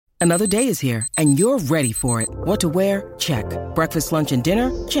Another day is here, and you're ready for it. What to wear? Check. Breakfast, lunch, and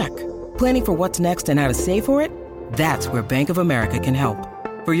dinner? Check. Planning for what's next and how to save for it? That's where Bank of America can help.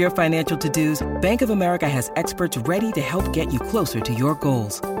 For your financial to-dos, Bank of America has experts ready to help get you closer to your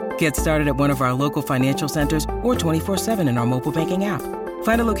goals. Get started at one of our local financial centers or 24/7 in our mobile banking app.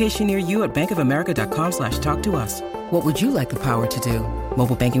 Find a location near you at bankofamerica.com/talktous. What would you like the power to do?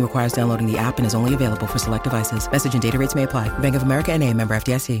 Mobile banking requires downloading the app and is only available for select devices. Message and data rates may apply. Bank of America N.A., member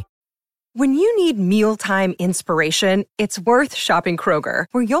FDIC. When you need mealtime inspiration, it's worth shopping Kroger,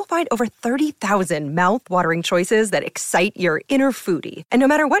 where you'll find over 30,000 mouth-watering choices that excite your inner foodie. And no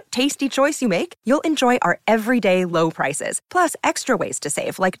matter what tasty choice you make, you'll enjoy our everyday low prices, plus extra ways to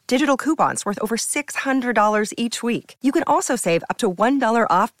save, like digital coupons worth over $600 each week. You can also save up to $1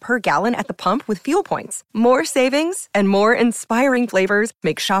 off per gallon at the pump with fuel points. More savings and more inspiring flavors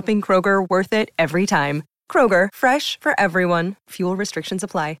make shopping Kroger worth it every time. Kroger, fresh for everyone. Fuel restrictions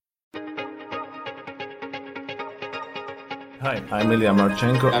apply. Hi, I'm Ilya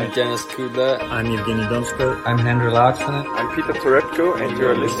Marchenko. I'm Dennis Kudla. I'm Evgeny Donskoy. I'm Henry Laaksonen. I'm Peter Torebko, and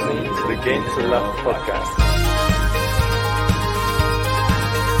you're listening to the Game to Love podcast.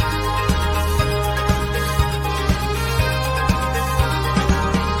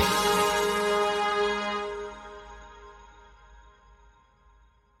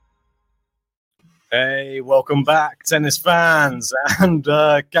 Hey, welcome back, tennis fans, and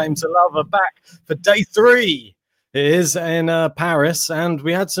Game to Love are back for day 3. It is in Paris, and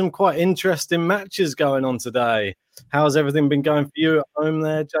we had some quite interesting matches going on today. How's everything been going for you at home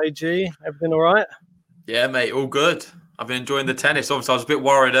there, JG? Everything all right? Yeah, mate, all good. I've been enjoying the tennis. Obviously, I was a bit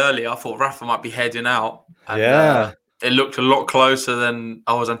worried earlier. I thought Rafa might be heading out. And, it looked a lot closer than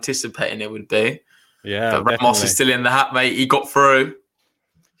I was anticipating it would be. Yeah, but Ramos is still in the hat, mate. He got through.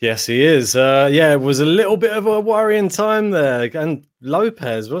 Yes, he is. It was a little bit of a worrying time there. And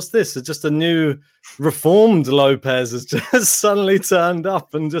Lopez, what's this? Just a new reformed Lopez has just suddenly turned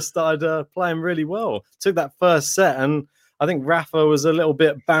up and just started playing really well. Took that first set, and I think Rafa was a little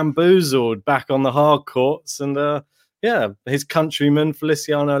bit bamboozled back on the hard courts. And his countryman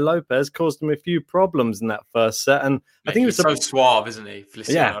Feliciano Lopez caused him a few problems in that first set. And I think he's so suave, isn't he?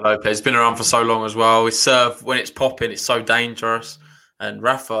 Feliciano Lopez. He's been around for so long as well. His serve, when it's popping, it's so dangerous. And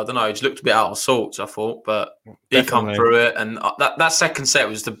Rafa, I don't know, he just looked a bit out of sorts, I thought, but he come through it. And that second set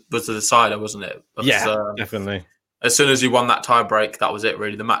was the decider, wasn't it? Definitely. As soon as he won that tie break, that was it,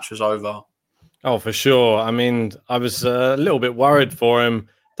 really. The match was over. Oh, for sure. I mean, I was a little bit worried for him.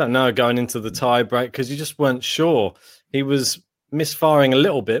 Don't know, going into the tie break, because you just weren't sure. He was misfiring a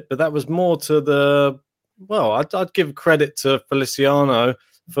little bit, but that was more to I'd give credit to Feliciano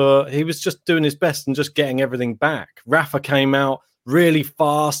for he was just doing his best and just getting everything back. Rafa came out really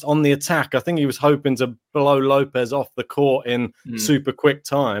fast on the attack. I think he was hoping to blow Lopez off the court in super quick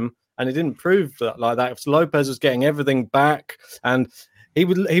time, and it didn't prove that like that. So Lopez was getting everything back, and he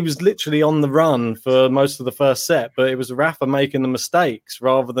was literally on the run for most of the first set, but it was Rafa making the mistakes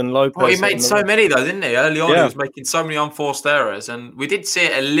rather than Lopez. Well, he made so many, though, didn't he? Early on, he was making so many unforced errors, and we did see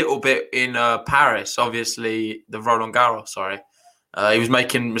it a little bit in Paris, obviously, the Roland Garros, he was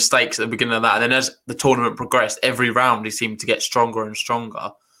making mistakes at the beginning of that. And then as the tournament progressed, every round he seemed to get stronger and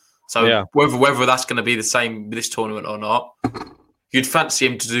stronger. So whether that's going to be the same with this tournament or not, you'd fancy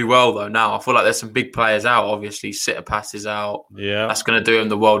him to do well, though, now. I feel like there's some big players out, obviously. Tsitsipas is out. Yeah. That's going to do him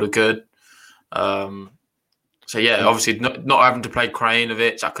the world of good. Obviously not having to play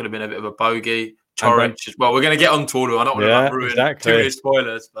Krajinovic, that could have been a bit of a bogey. Coric as well. We're going to get on to all of them. I don't want to ruin too many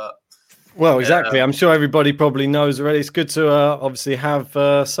spoilers, but... Well, exactly. I'm sure everybody probably knows already. It's good to obviously have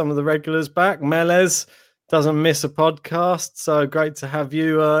some of the regulars back. Melez doesn't miss a podcast, so great to have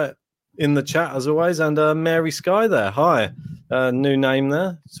you in the chat as always. And Mary Sky there. Hi. New name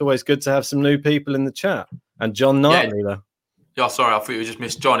there. It's always good to have some new people in the chat. And John Knightley there. Yeah, sorry, I thought you just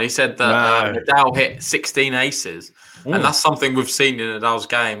missed John. He said that Nadal hit 16 aces. And that's something we've seen in Nadal's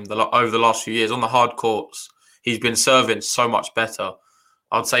game over the last few years. On the hard courts, he's been serving so much better.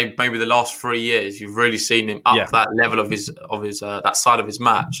 I'd say maybe the last 3 years, you've really seen him up that level of his that side of his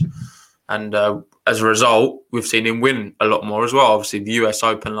match, and as a result, we've seen him win a lot more as well. Obviously, the US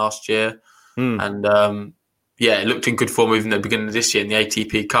Open last year, and it looked in good form even at the beginning of this year in the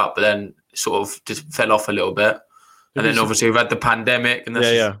ATP Cup, but then sort of just fell off a little bit. And then obviously we've had the pandemic, and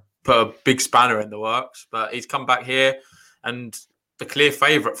that's put a big spanner in the works. But he's come back here, and the clear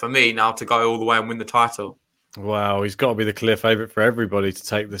favourite for me now to go all the way and win the title. Wow, he's got to be the clear favourite for everybody to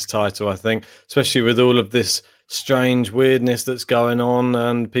take this title, I think, especially with all of this strange weirdness that's going on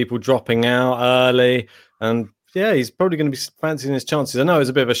and people dropping out early. And he's probably going to be fancying his chances. I know it's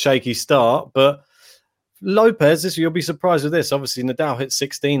a bit of a shaky start, but Lopez, you'll be surprised with this. Obviously, Nadal hit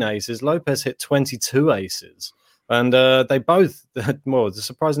 16 aces. Lopez hit 22 aces. And they both had more.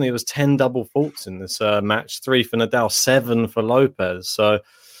 Surprisingly, it was 10 double faults in this match. 3 for Nadal, 7 for Lopez. So, I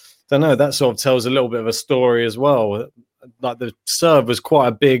don't know. That sort of tells a little bit of a story as well. Like the serve was quite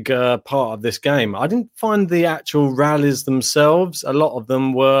a big part of this game. I didn't find the actual rallies themselves. A lot of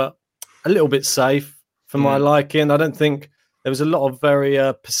them were a little bit safe for my liking. I don't think there was a lot of very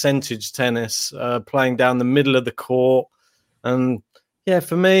percentage tennis playing down the middle of the court. And yeah,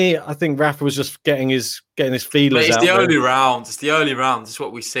 for me, I think Rafa was just getting his feelers out. It's the early rounds. It's the early rounds. It's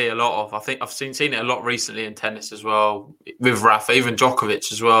what we see a lot of. I think I've seen it a lot recently in tennis as well, with Rafa, even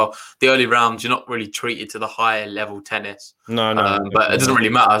Djokovic as well. The early rounds, you're not really treated to the higher level tennis. No. But it doesn't really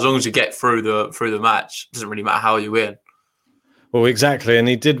matter as long as you get through the match. It doesn't really matter how you win. Well, exactly, and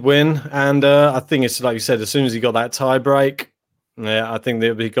he did win. And I think it's like you said, as soon as he got that tie break. Yeah, I think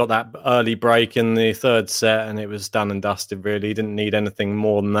that he got that early break in the third set and it was done and dusted, really. He didn't need anything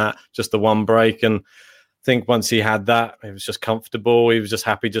more than that, just the one break. And I think once he had that, it was just comfortable. He was just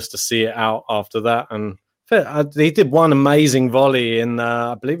happy just to see it out after that. And he did one amazing volley in,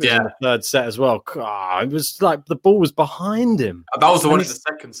 I believe it was in the third set as well. God, it was like the ball was behind him. That was the one in the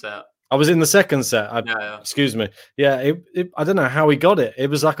second set. I was in the second set. Yeah. Excuse me. Yeah, I don't know how he got it. It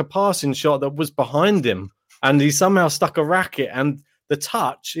was like a passing shot that was behind him. And he somehow stuck a racket and the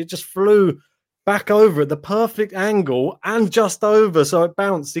touch, it just flew back over at the perfect angle and just over. So it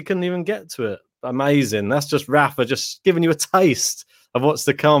bounced. He couldn't even get to it. Amazing. That's just Rafa just giving you a taste of what's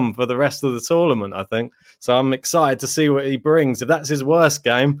to come for the rest of the tournament, I think. So I'm excited to see what he brings. If that's his worst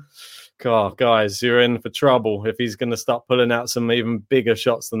game, God, guys, you're in for trouble if he's going to start pulling out some even bigger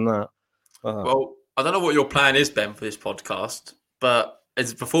shots than that. Well, I don't know what your plan is, Ben, for this podcast, but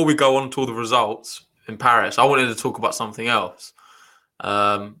before we go on to all the results in Paris, I wanted to talk about something else.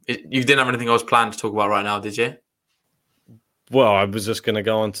 You didn't have anything else planned to talk about right now, did you? Well, I was just going to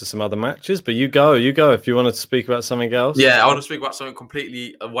go on to some other matches, but you go if you wanted to speak about something else. Yeah, I want to speak about something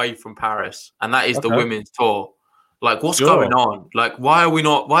completely away from Paris, and that is the women's tour. Like, what's going on? Like, why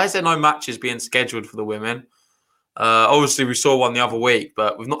is there no matches being scheduled for the women? Obviously, we saw one the other week,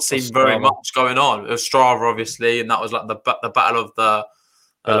 but we've not seen very much going on. It was Strava, obviously, and that was like the battle of the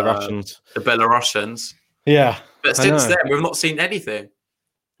Belarusians. Yeah. But since then, we've not seen anything.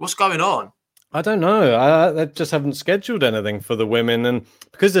 What's going on? I don't know. They just haven't scheduled anything for the women. And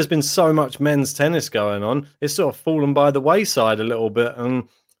because there's been so much men's tennis going on, it's sort of fallen by the wayside a little bit. And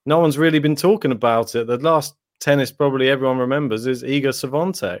no one's really been talking about it. The last tennis probably everyone remembers is Iga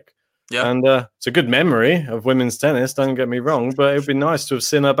Swiatek. Yeah. And it's a good memory of women's tennis, don't get me wrong. But it would be nice to have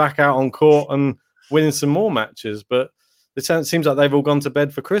seen her back out on court and winning some more matches. But it seems like they've all gone to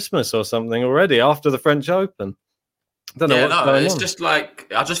bed for Christmas or something already after the French Open. I don't know what's going on. Just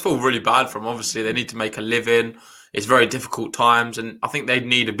like, I just feel really bad for them. Obviously, they need to make a living. It's very difficult times, and I think they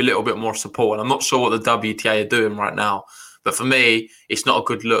need a little bit more support. And I'm not sure what the WTA are doing right now, but for me, it's not a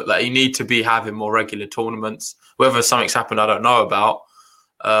good look. Like, you need to be having more regular tournaments. Whether something's happened, I don't know about.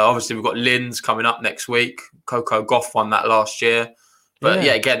 Obviously, we've got Linz coming up next week. Coco Gauff won that last year, but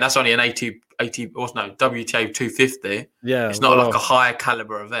yeah, again, that's only an WTA 250. Yeah, it's not like a higher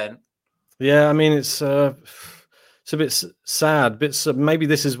caliber event. Yeah, I mean, it's a bit sad. Maybe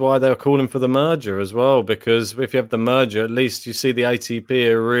this is why they're calling for the merger as well, because if you have the merger, at least you see the ATP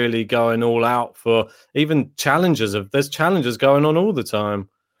are really going all out for even challenges. There's challenges going on all the time,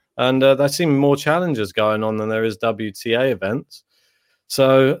 and there seem more challenges going on than there is WTA events.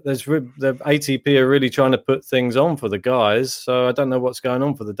 So the ATP are really trying to put things on for the guys. So I don't know what's going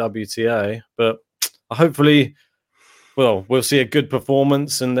on for the WTA, but hopefully, we'll see a good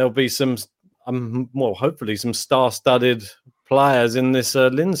performance, and there'll be some. Hopefully some star-studded players in this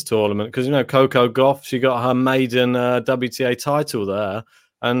Linz tournament, because Coco Gauff, she got her maiden WTA title there,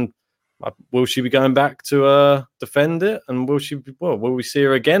 and will she be going back to defend it? And will we see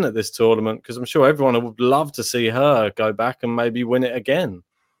her again at this tournament? Because I'm sure everyone would love to see her go back and maybe win it again.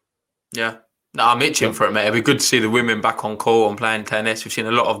 Yeah, no, I'm itching for it, mate. It'd be good to see the women back on court and playing tennis. We've seen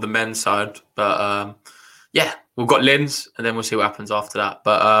a lot of the men's side, but we've got Linz, and then we'll see what happens after that.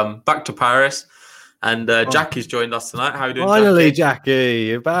 But back to Paris, and Jackie's joined us tonight. How are you doing, finally, Jackie?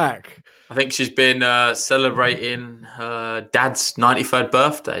 You're back. I think she's been celebrating her dad's 93rd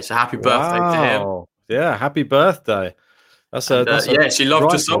birthday. So happy birthday to him. Yeah, happy birthday. She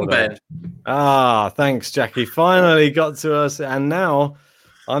loved your song, Ben. Thanks, Jackie. Finally got to us, and now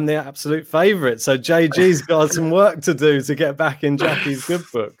I'm the absolute favourite. So JG's got some work to do to get back in Jackie's good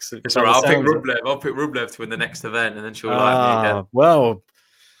books. It's all right. I'll pick Rublev to win the next event, and then she'll like me again. Well,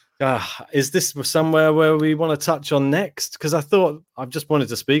 is this somewhere where we want to touch on next? Because I just wanted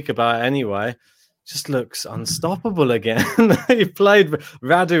to speak about it anyway. just looks unstoppable again. He played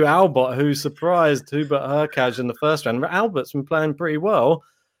Radu Albot, who surprised Hubert Hurkacz in the first round. Albert's been playing pretty well.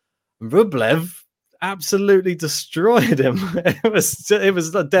 Rublev absolutely destroyed him. It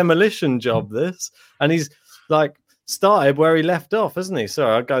was a demolition job, this. And he's like started where he left off, hasn't he?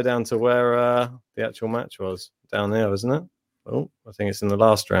 Sorry, I'll go down to where the actual match was. Down there, isn't it? Oh, I think it's in the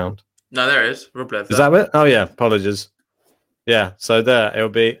last round. No, there it is. Rublev. Is that it? Oh, yeah. Apologies. Yeah, so there it'll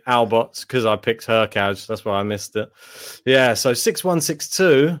be Albots because I picked Hurkacz. That's why I missed it. Yeah, so 6-1,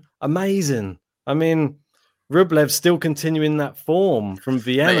 6-2. Amazing. I mean, Rublev's still continuing that form from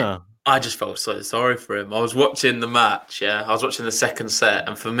Vienna. Mate, I just felt so sorry for him. I was watching the match, I was watching the second set,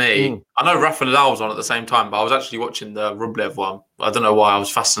 and for me, I know Rafa Nadal was on at the same time, but I was actually watching the Rublev one. I don't know why, I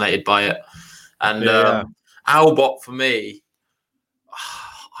was fascinated by it. And Albot, for me,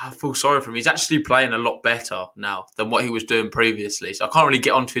 I feel sorry for him. He's actually playing a lot better now than what he was doing previously. So I can't really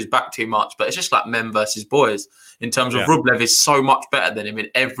get onto his back too much, but it's just like men versus boys in terms of Rublev is so much better than him in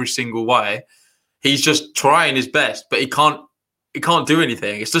every single way. He's just trying his best, but he can't do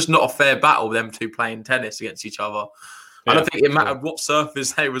anything. It's just not a fair battle, them two playing tennis against each other. I don't think it mattered what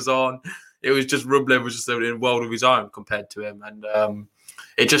surface they was on. It was just Rublev was just in a world of his own compared to him. And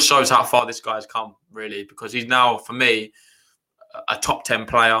it just shows how far this guy's come, really, because he's now, for me, a top 10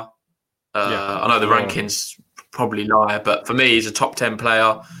 player. I know the rankings probably lie, but for me, he's a top 10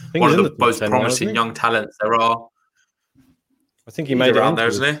 player. One of the most promising young talents there are. I think he made it around there,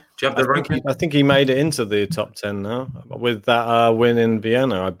 isn't he? Do you have the ranking? I think he made it into the top 10 now with that win in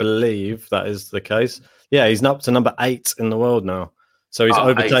Vienna. I believe that is the case. Yeah, he's up to number 8 in the world now. So he's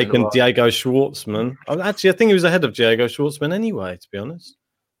overtaken Diego Schwartzman. Actually, I think he was ahead of Diego Schwartzman anyway, to be honest.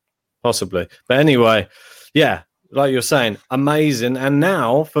 Possibly. But anyway, yeah, like you're saying, amazing. And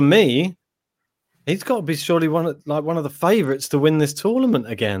now, for me, he's got to be surely one of the favourites to win this tournament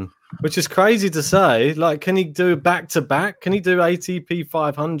again, which is crazy to say. Like, can he do back-to-back? Can he do ATP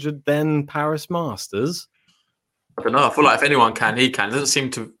 500, then Paris Masters? I don't know. I feel like if anyone can, he can. He doesn't seem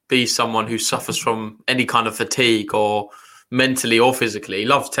to be someone who suffers from any kind of fatigue or mentally or physically. He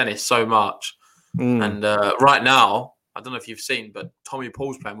loves tennis so much. And right now, I don't know if you've seen, but Tommy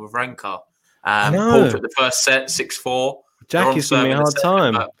Paul's playing with Renka. Paul took the first set, 6-4. Jackie's giving me a hard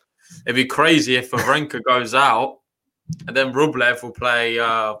time. It'd be crazy if Wawrinka goes out and then Rublev will play,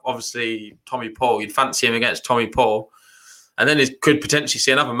 obviously, Tommy Paul. You'd fancy him against Tommy Paul. And then he could potentially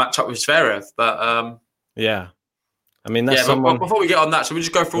see another matchup with Zverev. But yeah. I mean, that's but before we get on that, so we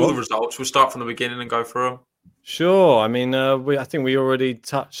just go through all the results. We'll start from the beginning and go through them. Sure. I mean, I think we already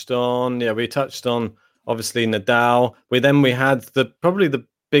touched on, obviously Nadal. We had probably the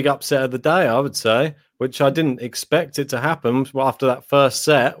big upset of the day, I would say, which I didn't expect it to happen after that first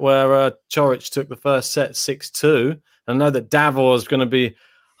set where Coric took the first set 6-2. I know that Davor is going to be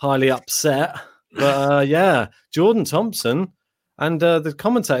highly upset, but Jordan Thompson and the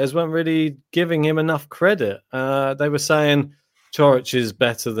commentators weren't really giving him enough credit. They were saying Coric is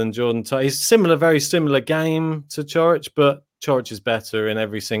better than Jordan Thompson. He's very similar game to Coric, but Coric is better in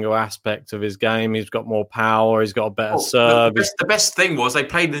every single aspect of his game. He's got more power. He's got a better serve. The best thing was they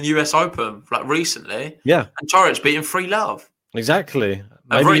played in the US Open recently. Yeah. And Coric beat him 3-love. Exactly.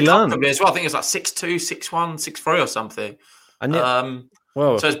 Maybe he learned as well. I think it's like 6-2, 6-1, 6-3 or something. And so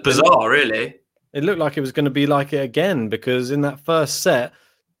it's bizarre, really. It looked like it was going to be like it again because in that first set,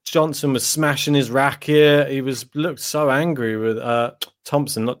 Johnson was smashing his racket. He looked so angry with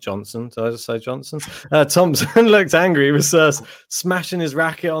Thompson, not Johnson. Did I just say Johnson? Thompson looked angry. He was smashing his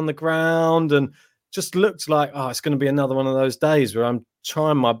racket on the ground and just looked like, it's going to be another one of those days where I'm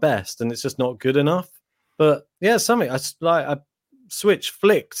trying my best and it's just not good enough. But yeah, a switch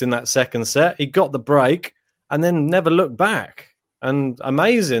flicked in that second set. He got the break and then never looked back. And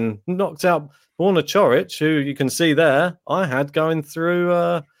amazing, knocked out Borna Coric, who you can see there, I had going through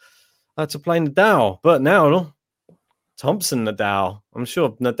to play Nadal. But now, Thompson Nadal. I'm sure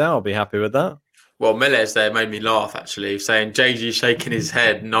Nadal will be happy with that. Well, Melez there made me laugh, actually, saying JG shaking his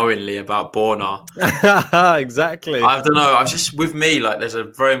head knowingly about Borna. Exactly. I don't know. With me, there's a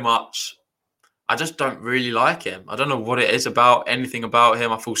very much... I just don't really like him. I don't know what it is anything about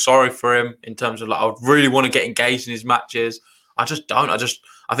him. I feel sorry for him in terms of I really want to get engaged in his matches. I just don't.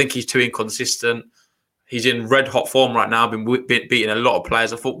 I think he's too inconsistent. He's in red hot form right now. Been beating a lot of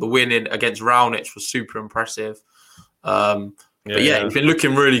players. I thought the win against Raonic was super impressive. He's been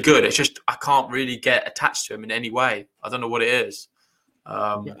looking really good. It's just I can't really get attached to him in any way. I don't know what it is.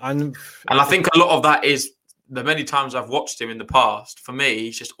 And I think a lot of that is the many times I've watched him in the past. For me,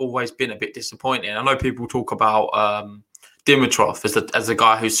 he's just always been a bit disappointing. I know people talk about Dimitrov as the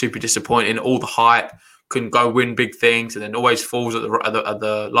guy who's super disappointing. All the hype, couldn't go win big things, and then always falls at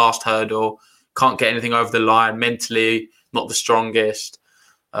the last hurdle. can't get anything over the line, mentally not the strongest.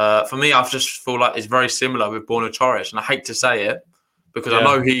 For me, I just feel like it's very similar with Borna Coric, and I hate to say it because I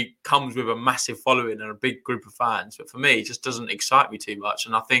know he comes with a massive following and a big group of fans, but for me, it just doesn't excite me too much.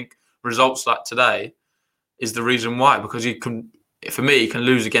 And I think results like today is the reason why, because he can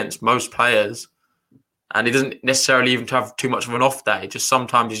lose against most players, and he doesn't necessarily even have too much of an off day. Just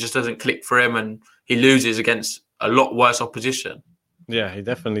sometimes he just doesn't click for him, and he loses against a lot worse opposition. Yeah, he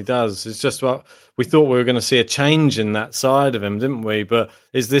definitely does. It's just what we thought we were going to see a change in that side of him, didn't we? But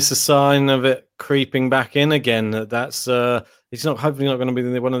is this a sign of it creeping back in again? That's he's hopefully not going to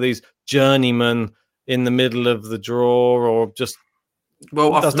be one of these journeymen in the middle of the draw, or just.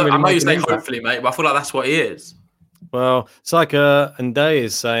 Well, I know you say hopefully, mate, but I feel like that's what he is. Well, it's like Nde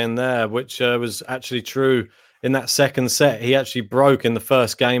is saying there, which was actually true in that second set. He actually broke in the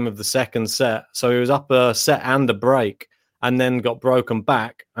first game of the second set, so he was up a set and a break, and then got broken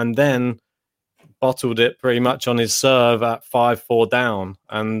back, and then bottled it pretty much on his serve at 5-4 down.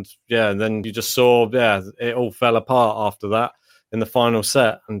 And then you just saw, it all fell apart after that in the final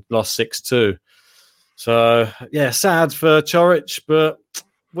set and lost 6-2. So, sad for Coric, but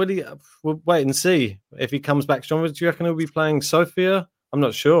we'll wait and see if he comes back strong. Do you reckon he'll be playing Sofia? I'm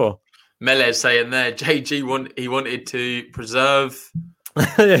not sure. Mele's saying there, JG he wanted to preserve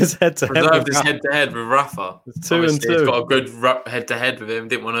his head-to-head with Rafa. It's 2-2. He's got a good head-to-head with him.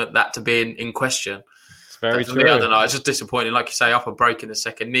 Didn't want that to be in question. It's very true. Me, I don't know. It's just disappointing. Like you say, up a break in the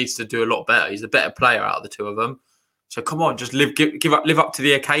second. Needs to do a lot better. He's the better player out of the two of them. So come on, just live up to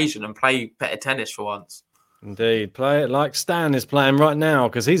the occasion and play better tennis for once. Indeed, play it like Stan is playing right now,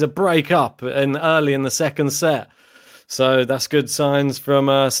 because he's a break up early in the second set. So that's good signs from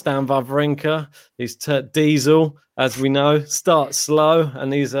Stan Wawrinka. He's Diesel, as we know, starts slow,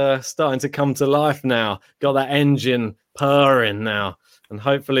 and he's starting to come to life now. Got that engine purring now. And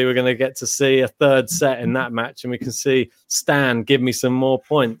hopefully we're going to get to see a third set in that match, and we can see Stan give me some more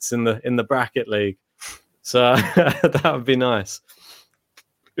points in the bracket league. So that would be nice.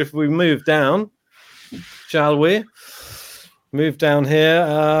 If we move down, shall we? Move down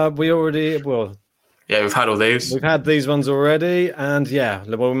here. We've had all these. We've had these ones already. And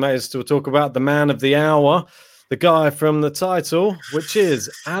we may as well talk about the man of the hour, the guy from the title, which is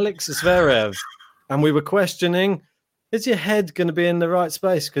Alex Zverev. And we were questioning, is your head going to be in the right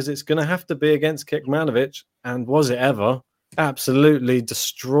space? Because it's going to have to be against Kekmanovic. And was it ever? Absolutely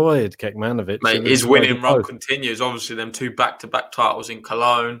destroyed Kekmanovic. Mate, his winning run continues. Obviously, them two back-to-back titles in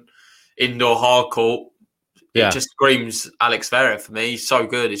Cologne, indoor hard court. It just screams Alex Zverev for me. He's so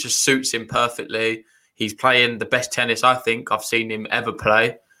good. It just suits him perfectly. He's playing the best tennis I think I've seen him ever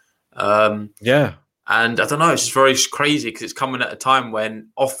play. And I don't know, it's just very crazy because it's coming at a time when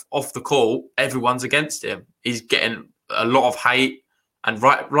off the court, everyone's against him. He's getting a lot of hate, and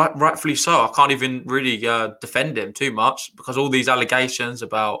rightfully so. I can't even really defend him too much because all these allegations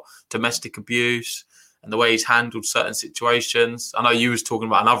about domestic abuse and the way he's handled certain situations. I know you was talking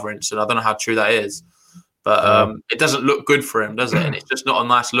about another incident. I don't know how true that is. But it doesn't look good for him, does it? And it's just not a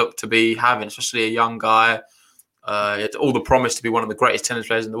nice look to be having, especially a young guy. He had all the promise to be one of the greatest tennis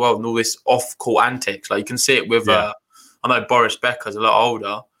players in the world, and all this off-court antics. Like you can see it with, I know Boris Becker's a lot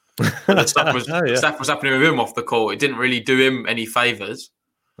older. But the stuff was happening with him off the court. It didn't really do him any favours.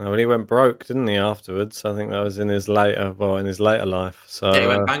 Well, he went broke, didn't he? Afterwards, I think that was in his later life. So he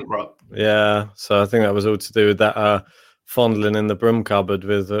went bankrupt. Yeah, so I think that was all to do with that fondling in the broom cupboard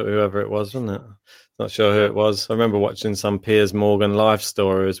with whoever it was, wasn't it? Not sure who it was. I remember watching some Piers Morgan live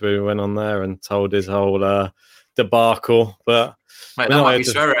stories where he went on there and told his whole debacle. But mate, that might be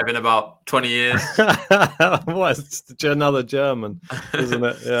Zverev in about 20 years. What? It's another German, isn't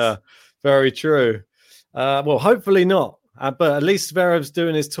it? Yeah, very true. Well, hopefully not. But at least Zverev's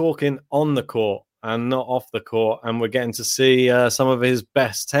doing his talking on the court and not off the court. And we're getting to see some of his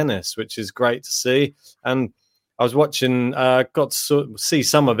best tennis, which is great to see. And I was watching, got to see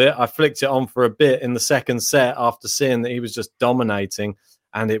some of it. I flicked it on for a bit in the second set after seeing that he was just dominating.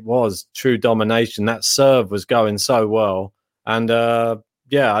 And it was true domination. That serve was going so well. And I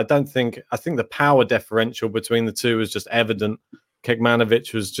think the power differential between the two was just evident.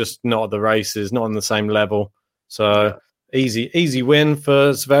 Kekmanovic was just not at the races, not on the same level. So easy win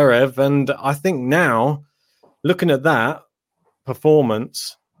for Zverev. And I think now, looking at that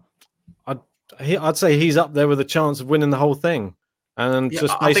performance, I'd say he's up there with a chance of winning the whole thing. And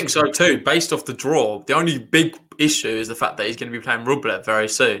I think so too. Based off the draw, the only big issue is the fact that he's going to be playing Rublev very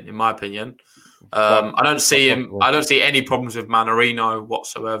soon, in my opinion. I don't see any problems with Mannarino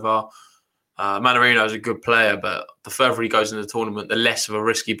whatsoever. Mannarino is a good player, but the further he goes in the tournament, the less of a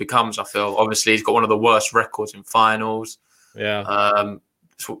risk he becomes, I feel. Obviously, he's got one of the worst records in finals. Yeah.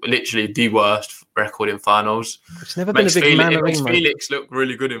 It's literally the worst record in finals. It's never been a big It makes Felix look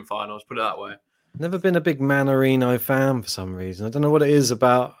really good in finals, put it that way. Never been a big Manarino fan for some reason. I don't know what it is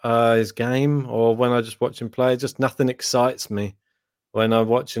about his game or when I just watch him play. Just nothing excites me when I'm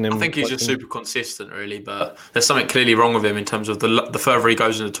watching him. I think he's just super consistent, really, but there's something clearly wrong with him in terms of the further he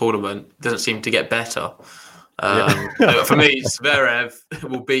goes in the tournament, it doesn't seem to get better. For me, Zverev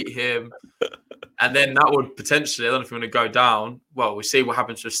will beat him. And then that would potentially, I don't know if you want to go down. Well, we see what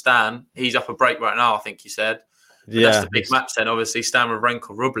happens with Stan. He's up a break right now, I think you said. But that's the big match then, obviously, Stan Wawrinka,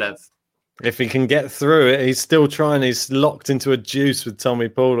 Rublev. If he can get through it, he's still trying. He's locked into a juice with Tommy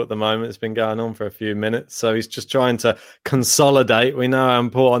Paul at the moment. It's been going on for a few minutes. So he's just trying to consolidate. We know how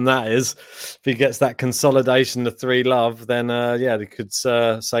important that is. If he gets that consolidation to 3-love, then, they could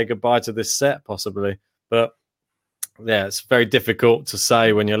say goodbye to this set, possibly. But, yeah, it's very difficult to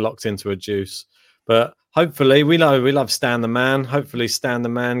say when you're locked into a juice. But hopefully, we love Stan the Man. Hopefully, Stan the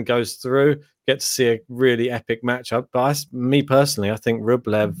Man goes through. Get to see a really epic matchup. But me personally, I think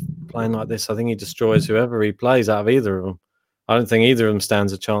Rublev playing like this, I think he destroys whoever he plays out of either of them. I don't think either of them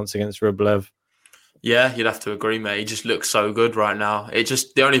stands a chance against Rublev. Yeah, you'd have to agree, mate. He just looks so good right now.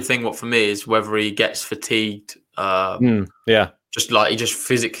 The only thing for me is whether he gets fatigued. Just like he just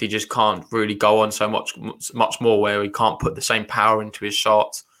physically just can't really go on so much more where he can't put the same power into his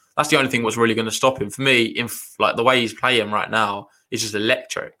shots. That's the only thing what's really going to stop him. For me, the way he's playing right now is just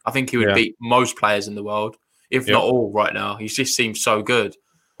electric. I think he would beat most players in the world, if not all right now. He just seems so good.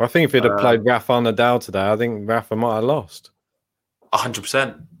 Well, I think if he'd have played Rafa Nadal today, I think Rafa might have lost.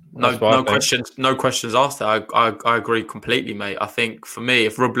 100%. No questions asked. I agree completely, mate. I think for me,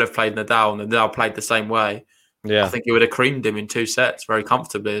 if Rublev played Nadal and Nadal played the same way, I think he would have creamed him in 2 sets very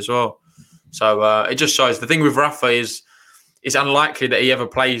comfortably as well. So it just shows. The thing with Rafa is it's unlikely that he ever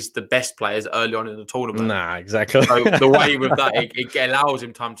plays the best players early on in the tournament. Nah, exactly. So the way with that, it allows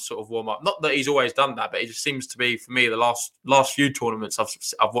him time to sort of warm up. Not that he's always done that, but it just seems to be, for me, the last few tournaments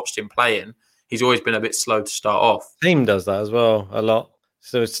I've watched him playing, he's always been a bit slow to start off. Team does that as well a lot.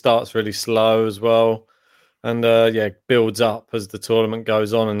 So it starts really slow as well. And, builds up as the tournament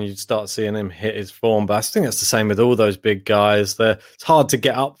goes on and you start seeing him hit his form. But I think that's the same with all those big guys. It's hard to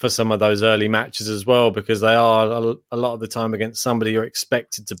get up for some of those early matches as well because they are a lot of the time against somebody you're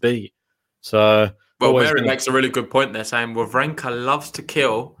expected to beat. So, Mary makes a really good point there, saying Wawrinka loves to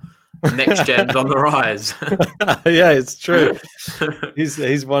kill. Next gen's on the rise. Yeah, it's true.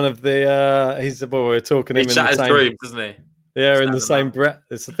 He's one of the. We're talking him in the same dreams, isn't he? Yeah, in the same breath.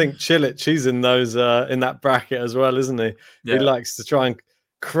 I think Cilic, he's in those in that bracket as well, isn't he? Yeah. He likes to try and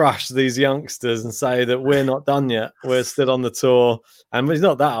crush these youngsters and say that we're not done yet. We're still on the tour. And he's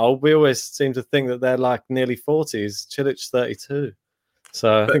not that old. We always seem to think that they're like nearly 40s. Cilic's 32.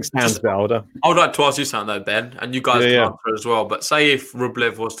 So I think Stan's a bit older. I would like to ask you something though, Ben, and you guys can answer as well. But say if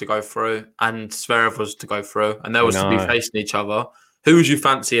Rublev was to go through and Zverev was to go through and they was to be facing each other, who would you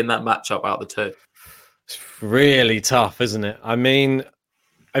fancy in that matchup out of the two? It's really tough, isn't it? I mean,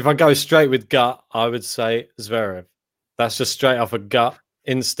 if I go straight with gut, I would say Zverev. That's just straight off a gut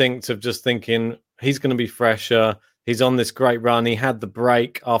instinct of just thinking he's going to be fresher. He's on this great run. He had the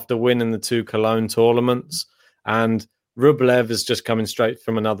break after winning the 2 Cologne tournaments. And Rublev is just coming straight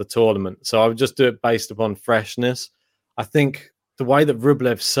from another tournament. So I would just do it based upon freshness. I think the way that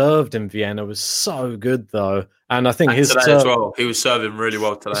Rublev served in Vienna was so good, though. And I think his today as well. He was serving really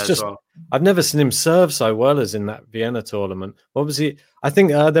well today as well. I've never seen him serve so well as in that Vienna tournament. Obviously, I think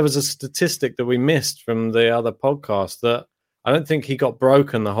there was a statistic that we missed from the other podcast that I don't think he got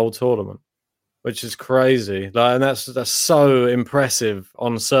broken the whole tournament, which is crazy. And that's so impressive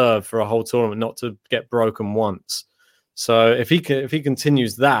on serve for a whole tournament not to get broken once. So if he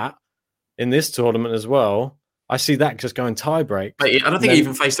continues that in this tournament as well, I see that just going tie break. I don't think he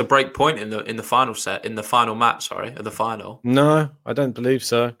even faced a break point in the final set, in the final match. Sorry, at the final. No, I don't believe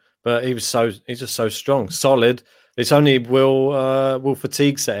so. But he's just so strong, solid. It's only will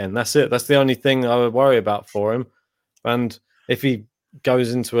fatigue set in. That's it. That's the only thing I would worry about for him. And if he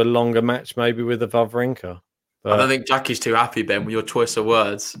goes into a longer match, maybe with a Wawrinka. I don't think Jackie's too happy, Ben, with your choice of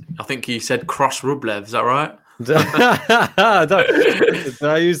words. I think you said crush Rublev. Is that right? Did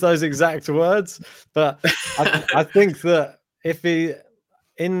I use those exact words? But I think that if he,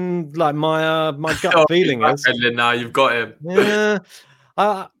 in like my gut feeling is now you've got him. Yeah,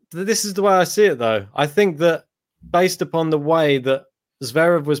 this is the way I see it, though. I think that based upon the way that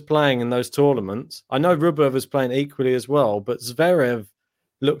Zverev was playing in those tournaments, I know Rublev was playing equally as well, but Zverev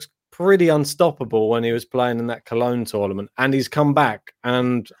looks pretty unstoppable when he was playing in that Cologne tournament, and he's come back.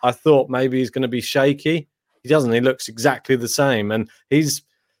 And I thought maybe he's going to be shaky. He doesn't. He looks exactly the same. And he's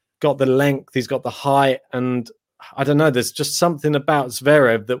got the length. He's got the height. And I don't know. There's just something about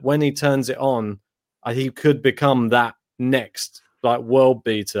Zverev that when he turns it on, he could become that next world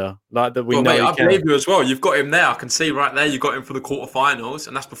beater, like that we know. Mate, he I can. believe you as well. You've got him there. I can see right there. You got him for the quarterfinals,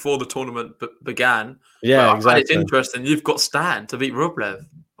 and that's before the tournament began. Yeah, but exactly. It's interesting. You've got Stan to beat Rublev.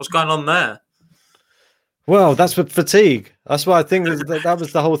 What's going on there? Well, that's with fatigue. That's why I think that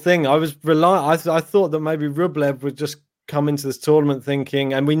was the whole thing. I thought that maybe Rublev would just come into this tournament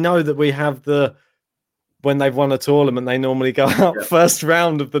thinking, and we know that we have when they've won a tournament, they normally go out first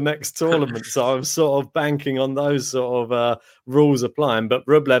round of the next tournament. So I was sort of banking on those sort of rules applying, but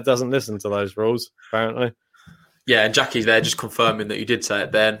Rublev doesn't listen to those rules, apparently. Yeah, and Jackie's there just confirming that you did say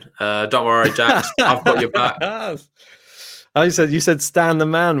it, Ben. Don't worry, Jack. I've got your back. Oh, you said Stan the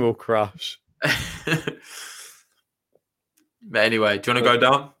man will crush. But anyway, do you want to go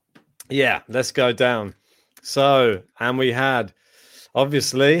down? Yeah, let's go down. So, and we had,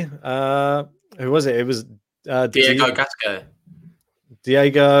 obviously, who was it? It was Diego Gasquet.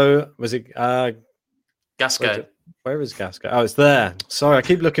 Diego, was it Gasquet? Where is Gasquet? Oh, it's there. Sorry, I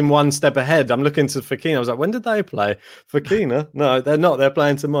keep looking one step ahead. I'm looking to Fokina. I was like, when did they play? Fokina? No, they're not. They're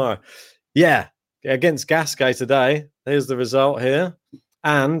playing tomorrow. Yeah, against Gasquet today. Here's the result here.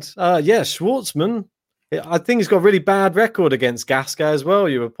 And, Schwartzman, I think he's got a really bad record against Gasquet as well.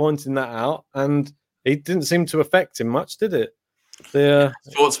 You were pointing that out. And it didn't seem to affect him much, did it?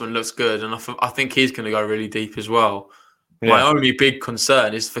 Schwartzman looks good, and I think he's going to go really deep as well. Yeah. My only big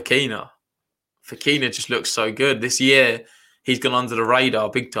concern is Fokina. Fokina just looks so good. This year, he's gone under the radar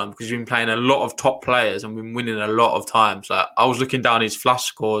big time because he's been playing a lot of top players and been winning a lot of times. Like, I was looking down his flash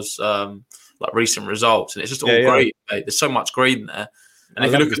scores, recent results, and it's just all great. Mate. There's so much green there. And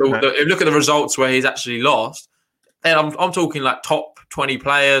if you look at the results where he's actually lost, then I'm talking like top 20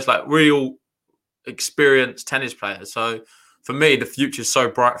 players, like real experienced tennis players. So for me, the future's so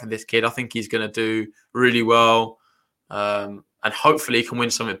bright for this kid. I think he's going to do really well, and hopefully he can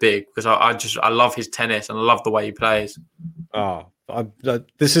win something big because I love his tennis and I love the way he plays.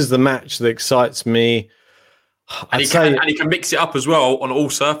 This is the match that excites me. And he can mix it up as well on all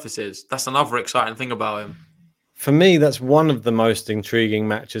surfaces. That's another exciting thing about him. For me, that's one of the most intriguing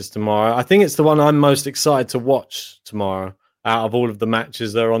matches tomorrow. I think it's the one I'm most excited to watch tomorrow out of all of the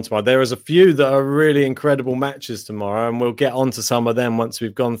matches that are on tomorrow. There is a few that are really incredible matches tomorrow, and we'll get onto some of them once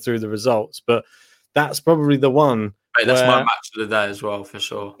we've gone through the results. But that's probably the one. Mate, that's my match of the day as well, for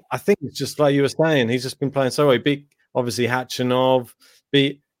sure. I think it's just like you were saying. He's just been playing so well. He beat, obviously, Khachanov,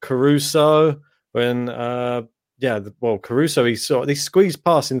 beat Caruso when... Caruso, he squeezed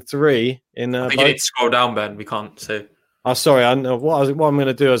past in 3 in. I think you need to scroll down, Ben. We can't see. Oh, sorry. I know what I'm going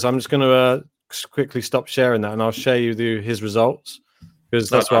to do is I'm just going to quickly stop sharing that, and I'll share you his results because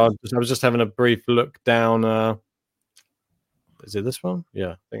that's why I was just having a brief look down. Is it this one?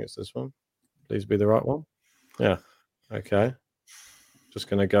 Yeah, I think it's this one. Please be the right one. Yeah. Okay. Just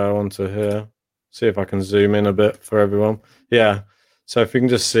going to go onto here. See if I can zoom in a bit for everyone. Yeah. So if we can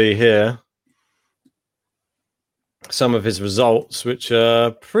just see here. Some of his results, which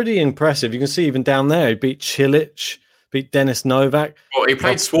are pretty impressive. You can see even down there, he beat Cilic, beat Denis Novak. Well, he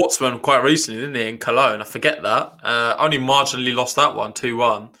played Schwartzman quite recently, didn't he, in Cologne? I forget that. Only marginally lost that one,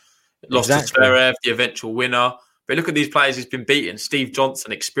 2-1. Lost to Zverev, the eventual winner. But look at these players he's been beating. Steve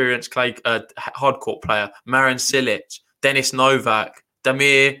Johnson, experienced hardcourt player. Marin Cilic, Denis Novak,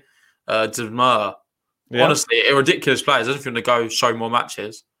 Damir Dzumhur. Yeah. Honestly, ridiculous players. I don't think they're going to go show more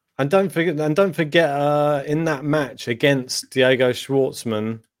matches. And don't forget, in that match against Diego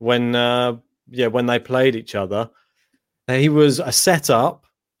Schwartzman, when they played each other, he was a set-up,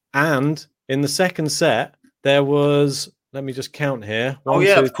 and in the second set, there was, let me just count here, 1,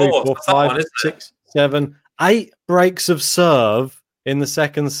 2, 3, 4, 5, 6, 7, 8 breaks of serve in the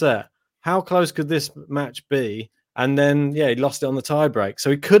second set. How close could this match be? And then, he lost it on the tie-break. So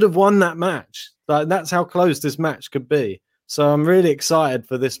he could have won that match. That's how close this match could be. So I'm really excited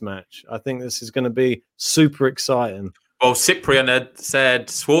for this match. I think this is going to be super exciting. Well, Cyprian had said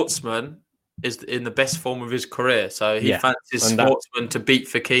Schwartzman is in the best form of his career. So he fancies Schwartzman to beat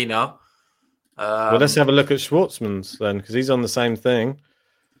Fokina. Well, let's have a look at Schwartzman's then, because he's on the same thing.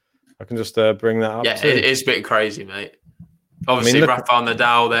 I can just bring that up. Yeah, it is a bit crazy, mate. Obviously, Rafael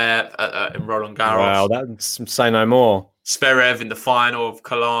Nadal there in Roland Garros. Wow, that's say no more. Zverev in the final of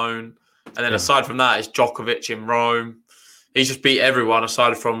Cologne. And then aside from that, it's Djokovic in Rome. He's just beat everyone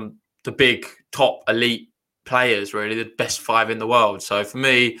aside from the big top elite players, really, the best 5 in the world. So for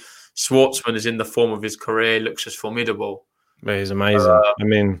me, Schwartzman is in the form of his career, looks just formidable. He's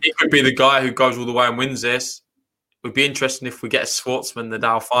amazing. He could be the guy who goes all the way and wins this. would be interesting if we get a Schwartzman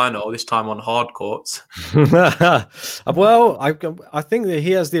Nadal final this time on hard courts. Well, I think that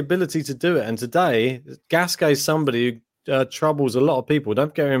he has the ability to do it. And today, Gasquet is somebody who troubles a lot of people.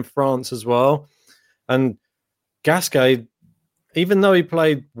 Don't get in France as well. And Gasquet, even though he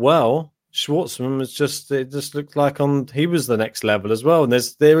played well, Schwartzman was it just looked like he was the next level as well. And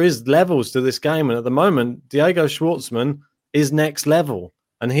there is levels to this game. And at the moment, Diego Schwartzman is next level.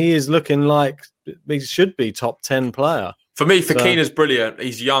 And he is looking like he should be top 10 player. For me, Fokina's brilliant.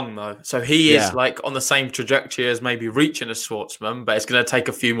 He's young, though. So he is like on the same trajectory as maybe reaching a Schwartzman, but it's going to take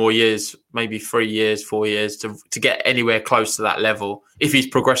a few more years, maybe 3 years, 4 years to get anywhere close to that level if he's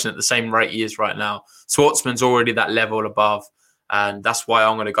progressing at the same rate he is right now. Schwartzman's already that level above, and that's why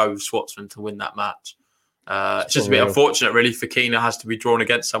I'm going to go with Schwartzman to win that match. It's just a bit unfortunate, really. Fokina has to be drawn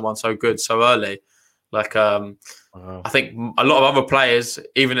against someone so good so early. I think a lot of other players,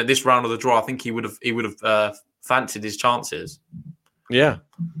 even at this round of the draw, I think he would have fancied his chances. Yeah,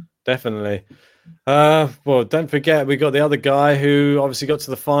 definitely. Well, don't forget we got the other guy who obviously got to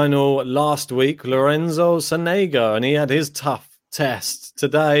the final last week, Lorenzo Sonego, and he had his tough test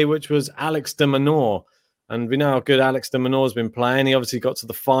today, which was Alex de Minaur. And we know how good Alex de Minaur's been playing. He obviously got to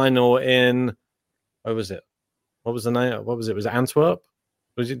the final in what was it? What was the name? What was it? Was it Antwerp?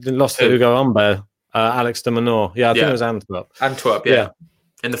 Was it lost to Hugo Humbert? Alex de Minaur. Yeah, I think it was Antwerp. Antwerp, yeah.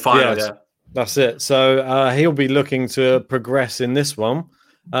 In the final, That's it. So he'll be looking to progress in this one.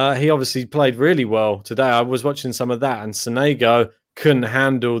 He obviously played really well today. I was watching some of that, and Sonego couldn't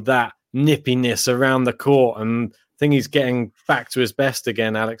handle that nippiness around the court. And I think he's getting back to his best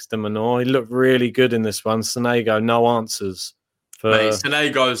again, Alex de Minaur. He looked really good in this one. Sonego, no answers.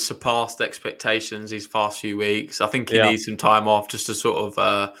 Sonego's surpassed expectations these past few weeks. I think he needs some time off just to sort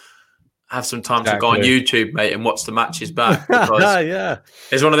of have some time to go on YouTube, mate, and watch the matches back. Because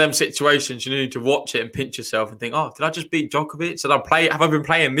it's one of them situations you need to watch it and pinch yourself and think, oh, did I just beat Djokovic? Have I been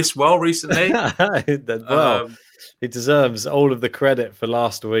playing this well recently? He deserves all of the credit for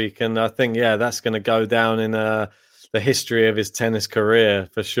last week. And I think, that's going to go down in the history of his tennis career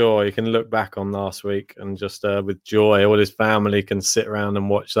for sure. You can look back on last week and just with joy, all his family can sit around and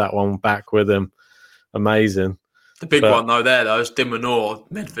watch that one back with him. Amazing. The big one, though, is de Minaur,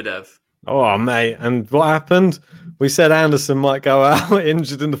 Medvedev. Oh, mate. And what happened? We said Anderson might go out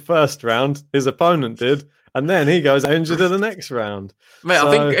injured in the first round. His opponent did. And then he goes injured in the next round. Mate,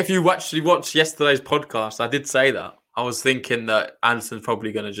 I think if you actually watched yesterday's podcast, I did say that. I was thinking that Anderson's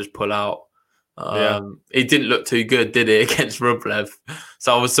probably going to just pull out. He didn't look too good, did he, against Rublev?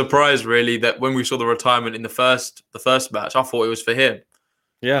 So I was surprised, really, that when we saw the retirement in the first match, I thought it was for him.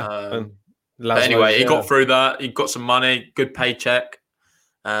 Yeah. But anyway, he got through that. He got some money, good paycheck.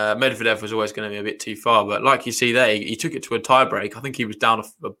 Medvedev was always going to be a bit too far, but like you see there, he took it to a tie break. I think he was down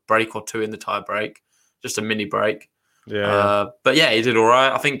a break or two in the tie break, just a mini break. But he did all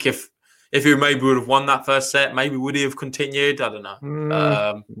right. I think if he maybe would have won that first set, maybe would he have continued? I don't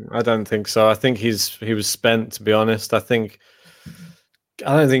know. I don't think so. I think he was spent, to be honest. I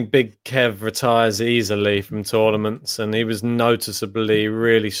don't think Big Kev retires easily from tournaments, and he was noticeably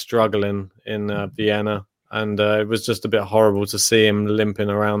really struggling in Vienna. And it was just a bit horrible to see him limping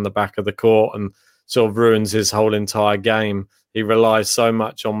around the back of the court and sort of ruins his whole entire game. He relies so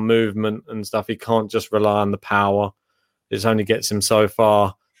much on movement and stuff. He can't just rely on the power. It only gets him so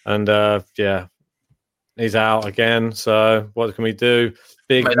far. And, he's out again. So what can we do?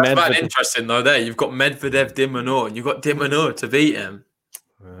 That's quite interesting, though, there. You've got Medvedev, de Minaur, and you've got de Minaur to beat him.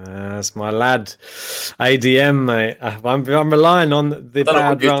 That's my lad. ADM, mate. I'm relying on the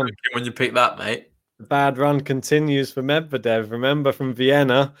bad run. When you pick that, mate. The bad run continues for Medvedev. Remember from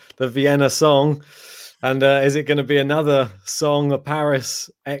Vienna, the Vienna song. And is it going to be another song, a Paris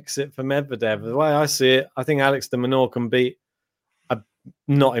exit for Medvedev? The way I see it, I think Alex de Minaur can beat a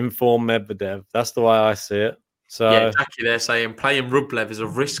not informed Medvedev. That's the way I see it. So exactly. They're saying playing Rublev is a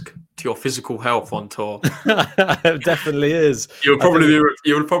risk to your physical health on tour. It definitely is. You would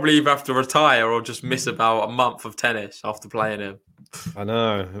probably either have to retire or just miss about a month of tennis after playing him. I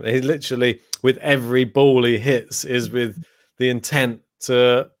know. He literally, with every ball he hits, is with the intent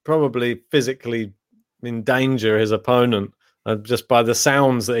to probably physically endanger his opponent. Just by the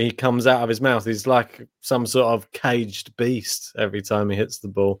sounds that he comes out of his mouth, he's like some sort of caged beast every time he hits the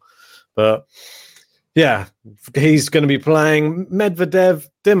ball. But he's going to be playing Medvedev,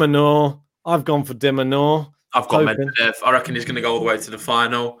 de Minaur. I've gone for de Minaur. I've got Medvedev. I reckon he's going to go all the way to the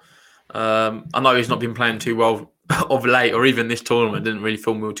final. I know he's not been playing too well of late, or even this tournament. Didn't really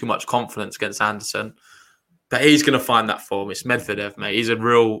feel with too much confidence against Anderson. But he's going to find that form. It's Medvedev, mate. He's a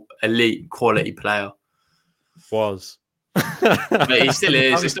real elite quality player. Was. Mate, he still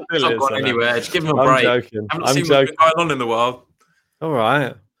is. It's not gone anywhere. Just give him a break. Joking. I haven't seen what's been going on in the world. All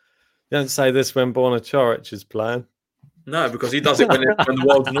right. Don't say this when Borna Choric is playing. No, because he does it when the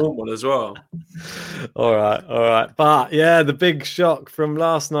world's normal as well. All right. But yeah, the big shock from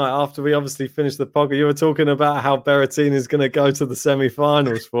last night after we obviously finished the podcast, you were talking about how Berrettini is going to go to the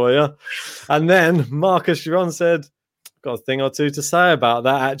semi-finals for you. And then Marcus Giron said, got a thing or two to say about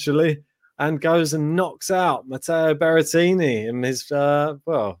that actually, and goes and knocks out Matteo Berrettini in his,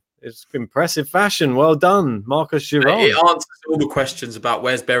 it's impressive fashion. Well done, Marcus Giron. It answers all the questions about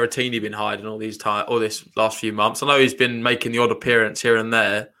where's Berrettini been hiding all this last few months. I know he's been making the odd appearance here and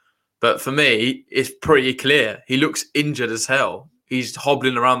there, but for me, it's pretty clear. He looks injured as hell. He's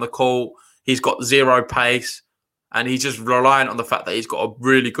hobbling around the court. He's got zero pace, and he's just reliant on the fact that he's got a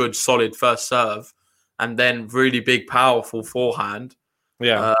really good, solid first serve, and then really big, powerful forehand.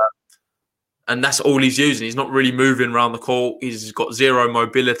 Yeah. And that's all he's using. He's not really moving around the court. He's got zero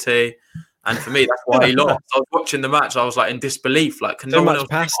mobility. And for me, that's why he lost. I was watching the match. I was like in disbelief. Like, can no one else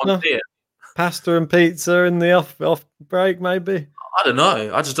pasta? Pasta and pizza in the off break, maybe? I don't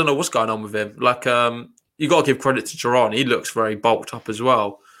know. I just don't know what's going on with him. Like, you got to give credit to Giron. He looks very bulked up as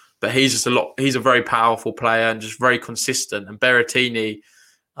well. But he's a very powerful player and just very consistent. And Berrettini,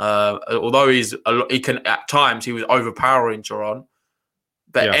 although he was overpowering Giron.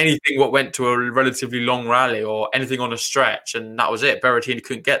 But anything what went to a relatively long rally or anything on a stretch, and that was it. Berrettini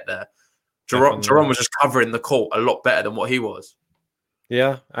couldn't get there. Giron was just covering the court a lot better than what he was.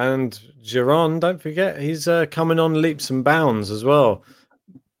 Yeah, and Giron, don't forget, he's coming on leaps and bounds as well.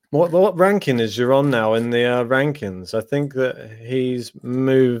 What ranking is Giron now in the rankings? I think that he's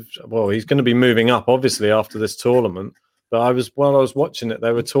moved. Well, he's going to be moving up, obviously, after this tournament. But while I was watching it,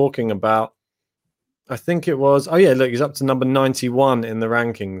 they were talking about. I think it was. Oh yeah, look, he's up to number 91 in the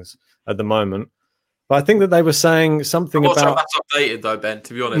rankings at the moment. But I think that they were saying something about. Sure that's updated though, Ben.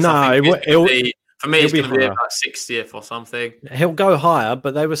 To be honest, no, for me, it's going to be about 60th or something. He'll go higher,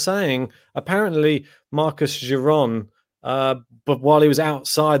 but they were saying apparently Marcus Giron, but while he was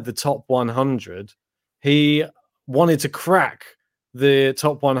outside the top 100, he wanted to crack the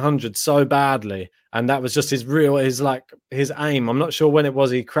top 100 so badly. And that was just his aim. I'm not sure when it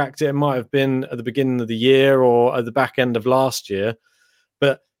was he cracked it. It might have been at the beginning of the year or at the back end of last year.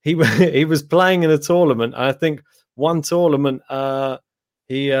 But he was playing in a tournament. And I think one tournament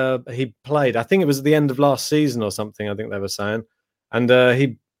he played. I think it was at the end of last season or something. I think they were saying, and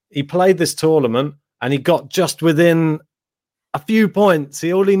he played this tournament and he got just within a few points.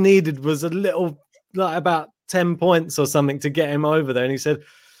 All he needed was a little, like about 10 points or something to get him over there. And he said,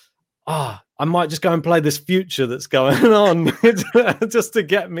 I might just go and play this future that's going on just to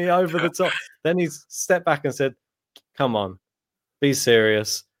get me over the top. Then he stepped back and said, come on, be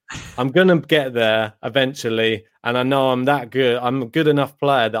serious. I'm going to get there eventually. And I know I'm that good. I'm a good enough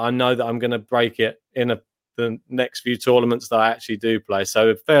player that I know that I'm going to break it in the next few tournaments that I actually do play.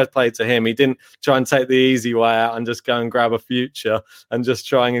 So fair play to him. He didn't try and take the easy way out and just go and grab a future and just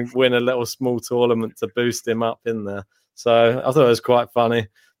try and win a little small tournament to boost him up in there. So I thought it was quite funny.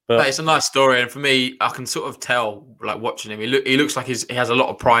 But it's a nice story, and for me, I can sort of tell, like watching him, he looks like he has a lot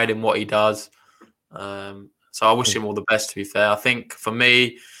of pride in what he does. So I wish him all the best. To be fair, I think for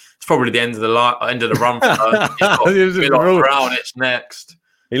me, it's probably the end of the run for her. He's got Raonic next.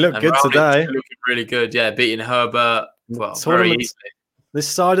 He looked good today. Looking really good, yeah. Beating Herbert, very easily. This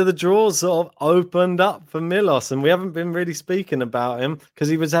side of the draw sort of opened up for Milos, and we haven't been really speaking about him because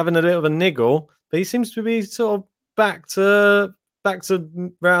he was having a little of a niggle, but he seems to be sort of back to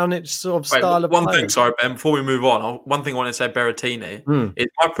Raonic sort of style of one play. thing, sorry, Ben, before we move on, one thing I want to say Berrettini is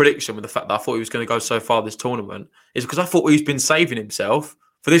my prediction with the fact that I thought he was going to go so far this tournament is because I thought he's been saving himself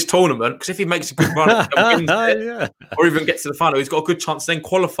for this tournament, because if he makes a good run and wins it, or even gets to the final, he's got a good chance then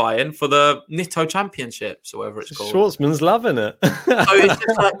qualifying for the Nitto Championships or whatever it's called. Schwartzman's loving it. So it's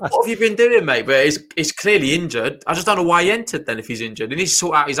just like, what have you been doing, mate? But it's clearly injured. I just don't know why he entered then if he's injured. He needs to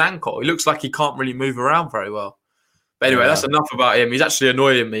sort out his ankle. He looks like he can't really move around very well. But anyway, that's enough about him. He's actually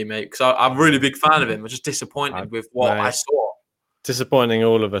annoying me, mate, because I'm a really big fan of him. I'm just disappointed with what I saw. Disappointing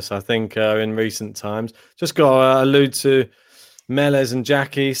all of us, I think, in recent times. Just got to allude to Melez and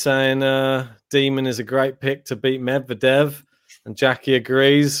Jackie saying Demon is a great pick to beat Medvedev. And Jackie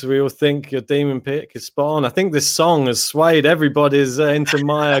agrees. We all think your Demon pick is spot on. I think this song has swayed everybody's into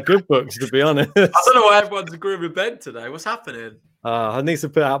my good books, to be honest. I don't know why everyone's agreeing with Ben today. What's happening? I need to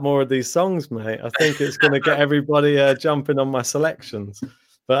put out more of these songs, mate. I think it's going to get everybody jumping on my selections.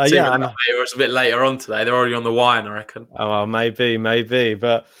 But it's a bit later on today. They're already on the wine, I reckon. Oh, well, maybe.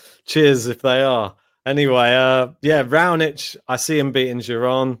 But cheers if they are. Anyway, Raonic, I see him beating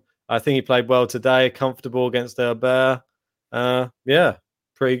Giron. I think he played well today, comfortable against Herbert. Yeah,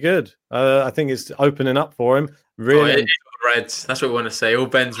 pretty good. I think it's opening up for him. Really, Reds. That's what we want to say. All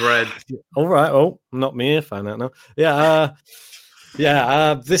Ben's red. All right. Oh, not me here, fan out now.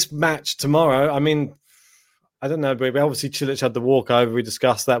 Yeah, this match tomorrow. I mean, I don't know. We obviously Cilic had the walkover. We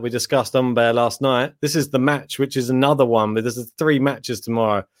discussed that. We discussed Umber last night. This is the match, which is another one. But there's 3 matches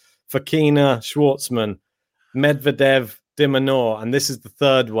tomorrow: Fokina, Schwartzman, Medvedev, Dimonor, and this is the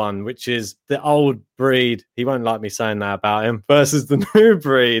third one, which is the old breed. He won't like me saying that about him versus the new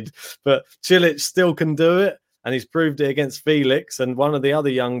breed, but Cilic still can do it, and he's proved it against Felix and one of the other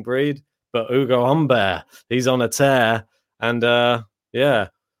young breed. But Ugo Humbert, he's on a tear, and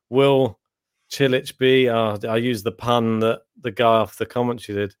will Cilic be? I used the pun that the guy off the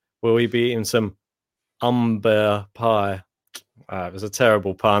commentary did. Will he be eating some Umber pie? It was a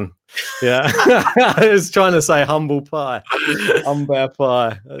terrible pun. Yeah, I was trying to say humble pie, Umber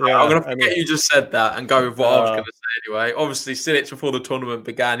pie. Yeah, I'm going to forget you just said that and go with what I was going to say anyway. Obviously, Cilic before the tournament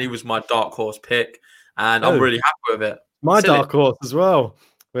began, he was my dark horse pick, and I'm really happy with it. My dark horse as well.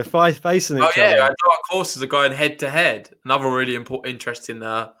 We're facing each other. Our dark horses are going head to head. Another really interesting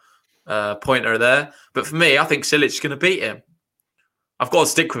pointer there. But for me, I think Cilic is going to beat him. I've got to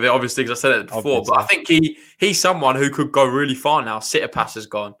stick with it, obviously, because I said it before. But I think he's someone who could go really far now. Tsitsipas has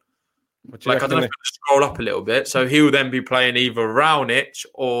gone. I don't know if to scroll up a little bit. So he'll then be playing either Raonic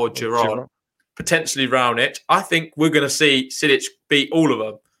or Giron. Potentially Raonic. I think we're going to see Cilic beat all of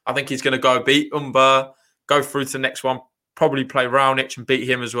them. I think he's going to go beat Umber, go through to the next one, probably play Raonic and beat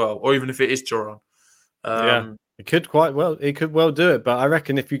him as well, or even if it is Giron. He could well do it, but I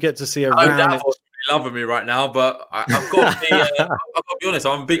reckon if you get to see a Raonic, loving me right now, but I've got to be honest.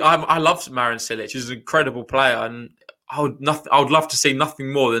 I love Marin Cilic. He's an incredible player, and I would love to see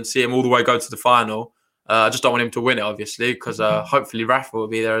nothing more than see him all the way go to the final. I just don't want him to win it, obviously, because hopefully Rafa will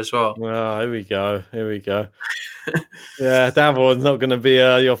be there as well. Oh, here we go. Yeah, Davor's not going to be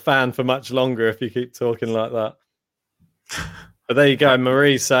your fan for much longer if you keep talking like that. But there you go.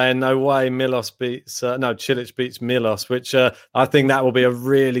 Marie saying, no way Cilic beats Milos, which I think that will be a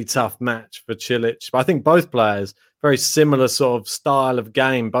really tough match for Cilic. But I think both players, very similar sort of style of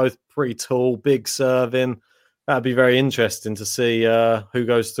game, both pretty tall, big serving. That'd be very interesting to see who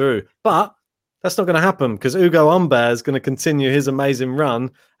goes through. But that's not going to happen because Ugo Humbert is going to continue his amazing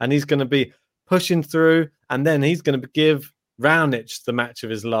run and he's going to be pushing through, and then he's going to give Raonic the match of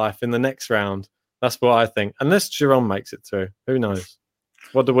his life in the next round. That's what I think. Unless Giron makes it through. Who knows?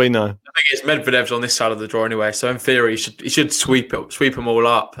 What do we know? I think it's Medvedev's on this side of the draw anyway. So in theory, he should sweep them all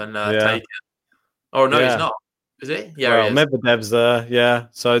up and take it. Oh, no, he's not. Is he? Yeah, he is. Medvedev's there, yeah.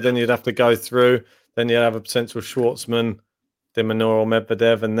 So then you'd have to go through. Then you'd have a potential Schwartzman, Dimonor or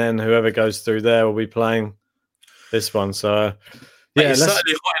Medvedev. And then whoever goes through there will be playing this one. So, yeah. It's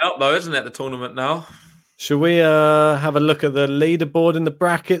certainly hotting up though, isn't it, the tournament now? Should we have a look at the leaderboard in the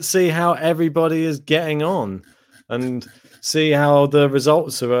bracket, see how everybody is getting on, and see how the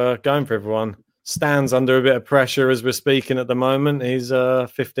results are going for everyone? Stan's under a bit of pressure as we're speaking at the moment. He's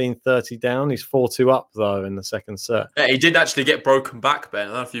 15-30 down. He's 4-2 up, though, in the second set. Yeah, he did actually get broken back, Ben. I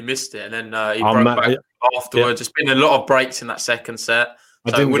don't know if you missed it. And then he broke back afterwards. There's been a lot of breaks in that second set.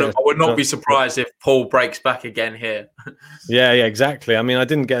 So I would not be surprised if Paul breaks back again here. Yeah, exactly. I mean, I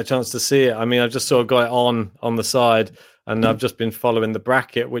didn't get a chance to see it. I mean, I've just sort of got it on the side, and I've just been following the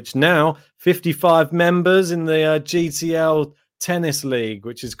bracket, which now 55 members in the GTL Tennis League,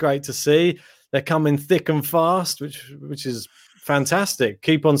 which is great to see. They're coming thick and fast, which is fantastic.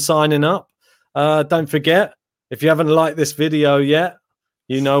 Keep on signing up. Don't forget, if you haven't liked this video yet,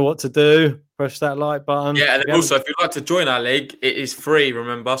 you know what to do. Press that like button. Yeah, and also if you'd like to join our league, it is free.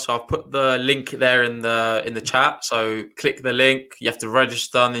 Remember, so I've put the link there in the chat. So click the link. You have to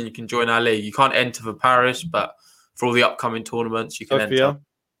register, and then you can join our league. You can't enter for Paris, but for all the upcoming tournaments, you can enter.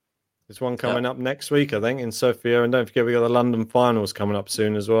 There's one coming up next week, I think, in Sofia, and don't forget we got the London finals coming up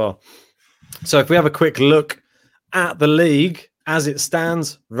soon as well. So if we have a quick look at the league as it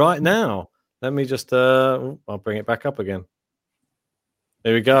stands right now, let me just I'll bring it back up again.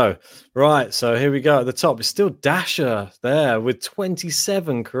 Here we go. Right, so here we go. At the top, it's still Dasher there with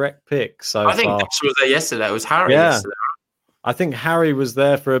 27 correct picks so far. I think Dasher was there yesterday. It was Harry yesterday. I think Harry was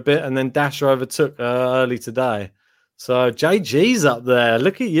there for a bit, and then Dasher overtook early today. So JG's up there.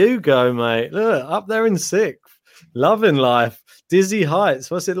 Look at you go, mate. Look, up there in 6th. Loving life. Dizzy Heights.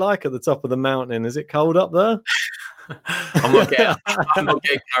 What's it like at the top of the mountain? Is it cold up there? I'm not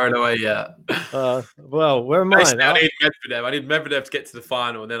getting carried away yet. Well, where am I? I need Medvedev. I need Medvedev to get to the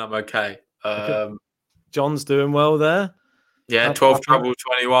final, and then I'm okay. John's doing well there. Yeah, 12 treble,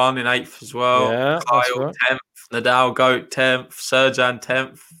 21 in 8th as well. Yeah, Kyle 10th, Nadal Goat 10th, Serjan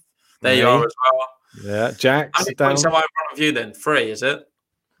 10th. There you are as well. Yeah, Jack's How many down. points am I in front of you then? 3, is it?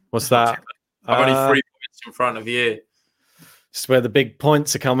 What's that? I'm only 3 points in front of you. This is where the big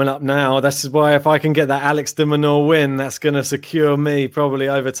points are coming up now. This is why if I can get that Alex de Minaur win, that's going to secure me probably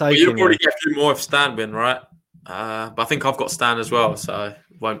overtaking you'll probably get a few more if Stan win, right? But I think I've got Stan as well, so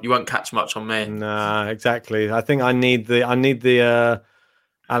you won't catch much on me. Nah, exactly. I think I need the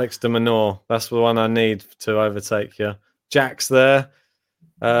Alex de Minaur. That's the one I need to overtake you. Jack's there.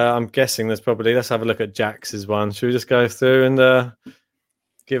 I'm guessing there's probably. Let's have a look at Jax's one. Should we just go through and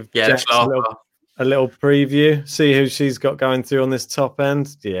give Jax a little preview? See who she's got going through on this top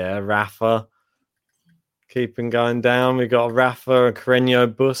end. Yeah, Rafa. Keeping going down. We got Rafa and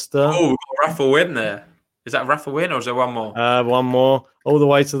Carreño Busta. Oh, we've got Rafa win there. Is that Rafa win or is there one more? One more. All the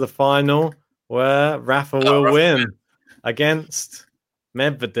way to the final where Rafa will win against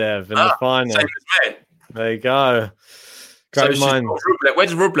Medvedev in the final. Same as me. There you go. Great mind. Where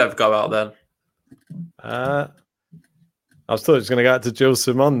does Rublev go out then? I thought it was going to go out to Jules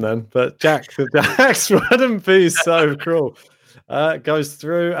Simon then, but Jax wouldn't be so cruel. Goes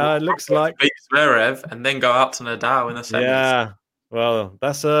through. Looks like beat Zverev and then go out to Nadal in the semis. Yeah, well,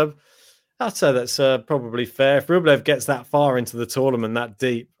 I'd say that's probably fair. If Rublev gets that far into the tournament, that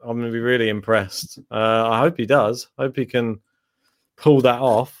deep, I'm going to be really impressed. I hope he does. Hope he can pull that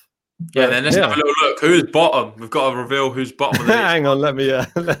off. Yeah, then let's have a little look. Who's bottom? We've got to reveal who's bottom of the Hang on, let me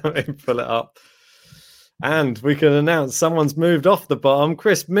pull it up. And we can announce someone's moved off the bottom.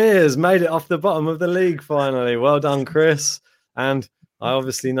 Chris Mears made it off the bottom of the league finally. Well done, Chris. And I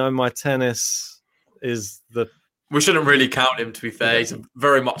obviously know my tennis is the... We shouldn't really count him, to be fair. He's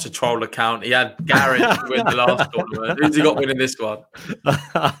very much a troll account. He had Garrett to win the last tournament. Who's he got winning this one?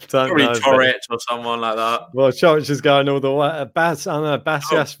 I don't Probably know. Torich or someone like that. Well, Torich is going all the way.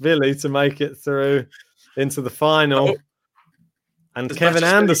 Bashashvili to make it through into the final. Oh. And Kevin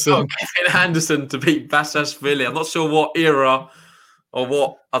Anderson. Kevin Anderson to beat Bashashvili. I'm not sure what era or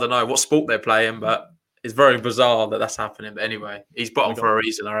what sport they're playing, but it's very bizarre that that's happening. But anyway, he's bottom for a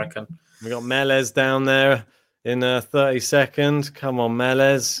reason, I reckon. We got Melez down there. In 30 seconds. Come on,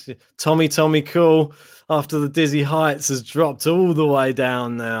 Melez. Tommy Cool, after the dizzy heights, has dropped all the way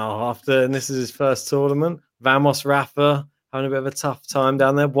down now. And this is his first tournament. Vamos Rafa, having a bit of a tough time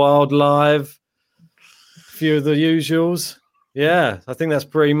down there. Wild Live, a few of the usuals. Yeah, I think that's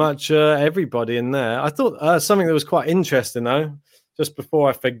pretty much everybody in there. I thought something that was quite interesting, though, just before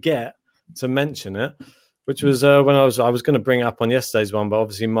I forget to mention it, which was when I was going to bring it up on yesterday's one, but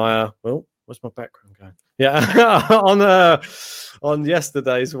obviously where's my background going? Yeah, on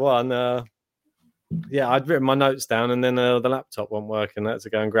yesterday's one, I'd written my notes down and then the laptop wasn't working. I had to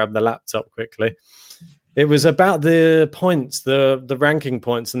go and grab the laptop quickly. It was about the points, the ranking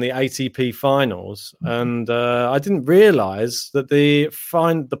points in the ATP finals, and I didn't realise that the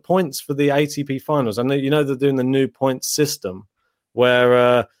points for the ATP finals. I know they're doing the new points system,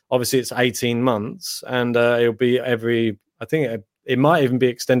 where obviously it's 18 months, and it'll be I think it might even be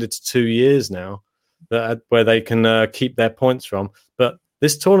extended to 2 years now. Where they can keep their points from. But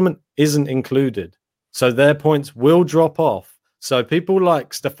this tournament isn't included. So their points will drop off. So people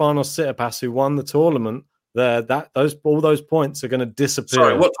like Stefanos Tsitsipas, who won the tournament, all those points are going to disappear.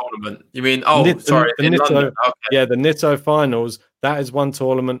 Sorry, what tournament? You mean, the Nitto, London. Okay. Yeah, the Nitto finals. That is one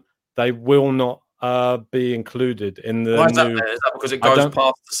tournament. They will not be included in the Why is that there? Is that because it goes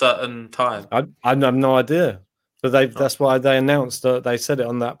past a certain time? I have no idea. But that's why they announced they said it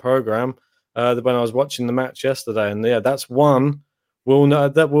on that program. When I was watching the match yesterday, and that's one will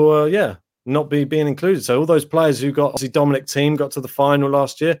not be being included. So all those players who got Dominic Thiem got to the final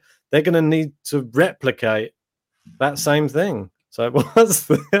last year, they're going to need to replicate that same thing. So what's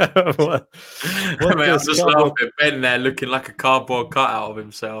the? I'm just laughing. Ben there looking like a cardboard cutout of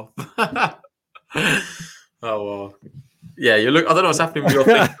himself. Oh well, yeah. I don't know what's happening with your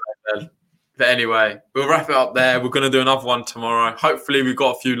thing, Ben. But anyway, we'll wrap it up there. We're going to do another one tomorrow. Hopefully, we've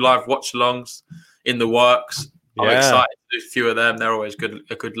got a few live watch-alongs in the works. I'm excited to do a few of them. They're always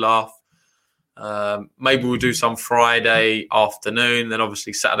a good laugh. Maybe we'll do some Friday afternoon. Then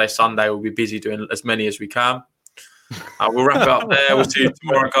obviously Saturday, Sunday, we'll be busy doing as many as we can. We'll wrap it up there. We'll see you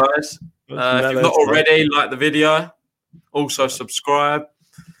tomorrow, guys. If you've not already, like the video. Also subscribe.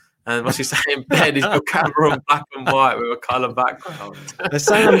 And what's he saying? Ben, he's got camera on black and white with a colour background. They're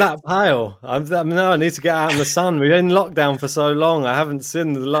saying I'm that pale. I need to get out in the sun. We've been in lockdown for so long. I haven't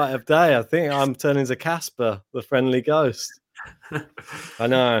seen the light of day. I think I'm turning to Casper, the friendly ghost. I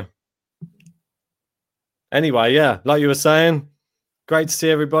know. Anyway, like you were saying, great to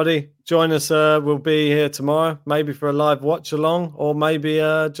see everybody. Join us. We'll be here tomorrow, maybe for a live watch along, or maybe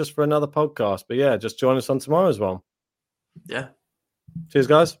just for another podcast. But just join us on tomorrow as well. Yeah. Cheers,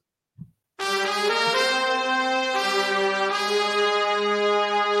 guys.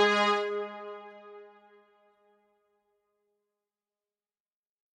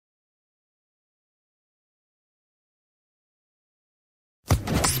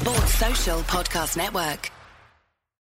 Sports Social Podcast Network.